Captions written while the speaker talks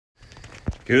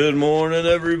Good morning,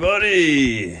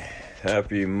 everybody.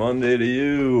 Happy Monday to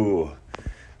you.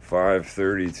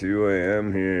 5:32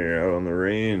 a.m. here out on the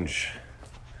range.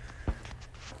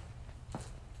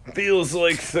 Feels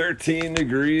like 13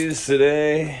 degrees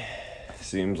today.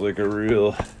 Seems like a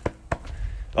real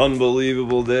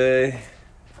unbelievable day.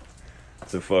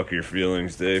 It's a fuck your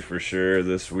feelings day for sure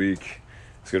this week.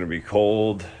 It's going to be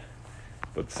cold,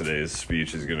 but today's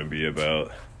speech is going to be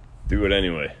about do it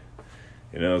anyway.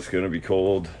 You know, it's going to be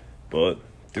cold, but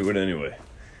do it anyway.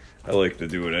 I like to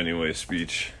do it anyway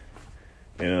speech.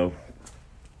 You know,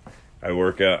 I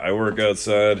work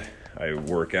outside. I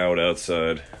work out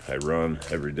outside. I run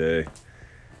every day.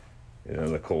 You know,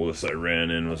 the coldest I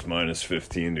ran in was minus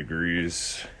 15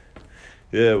 degrees.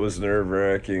 Yeah, it was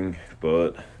nerve-wracking,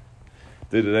 but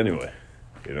did it anyway.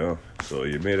 You know, so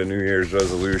you made a New Year's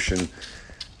resolution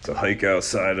to hike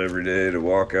outside every day, to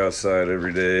walk outside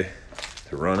every day,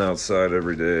 to run outside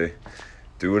every day.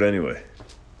 Do it anyway,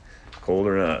 cold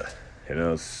or not. You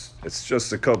know, it's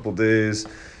just a couple days.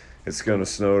 It's gonna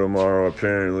snow tomorrow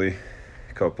apparently,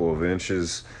 a couple of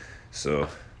inches. So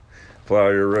plow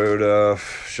your road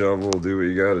off, shovel, do what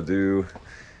you gotta do,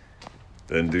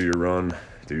 then do your run,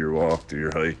 do your walk, do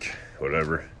your hike,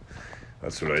 whatever.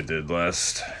 That's what I did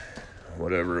last,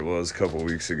 whatever it was, a couple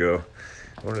weeks ago.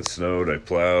 When it snowed, I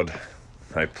plowed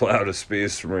a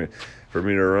space for me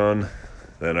to run.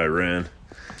 Then I ran,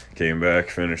 came back,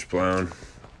 finished plowing.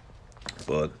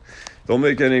 But don't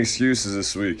make any excuses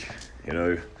this week. You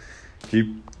know,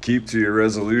 keep to your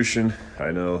resolution.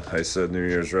 I know I said New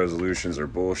Year's resolutions are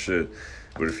bullshit,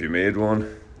 but if you made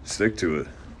one, stick to it.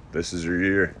 This is your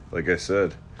year. Like I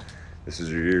said, this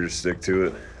is your year to stick to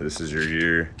it. This is your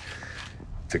year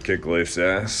to kick life's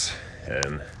ass,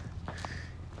 and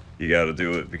you got to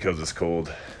do it because it's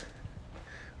cold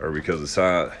or because it's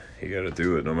hot. You got to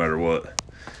do it no matter what.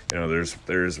 You know,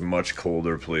 there's much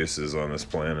colder places on this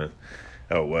planet.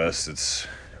 Out west,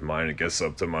 it gets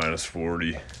up to minus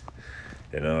 40.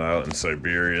 You know, out in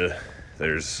Siberia,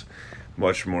 there's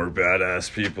much more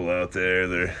badass people out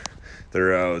there.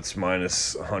 They're out, it's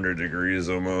minus 100 degrees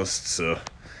almost. So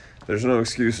there's no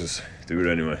excuses. Do it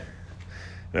anyway.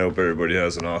 I hope everybody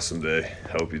has an awesome day.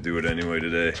 I hope you do it anyway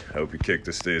today. I hope you kick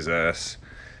this day's ass.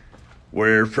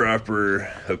 Wear proper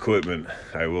equipment.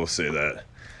 I will say that.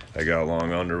 I got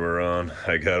long underwear on.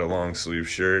 I got a long sleeve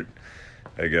shirt.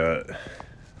 I got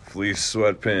fleece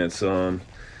sweatpants on.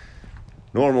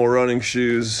 Normal running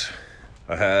shoes.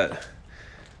 A hat.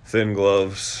 Thin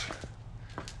gloves.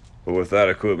 But with that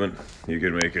equipment, you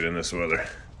can make it in this weather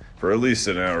for at least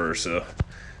an hour or so.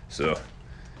 So,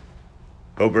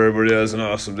 hope everybody has an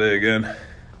awesome day again.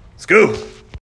 Let's go!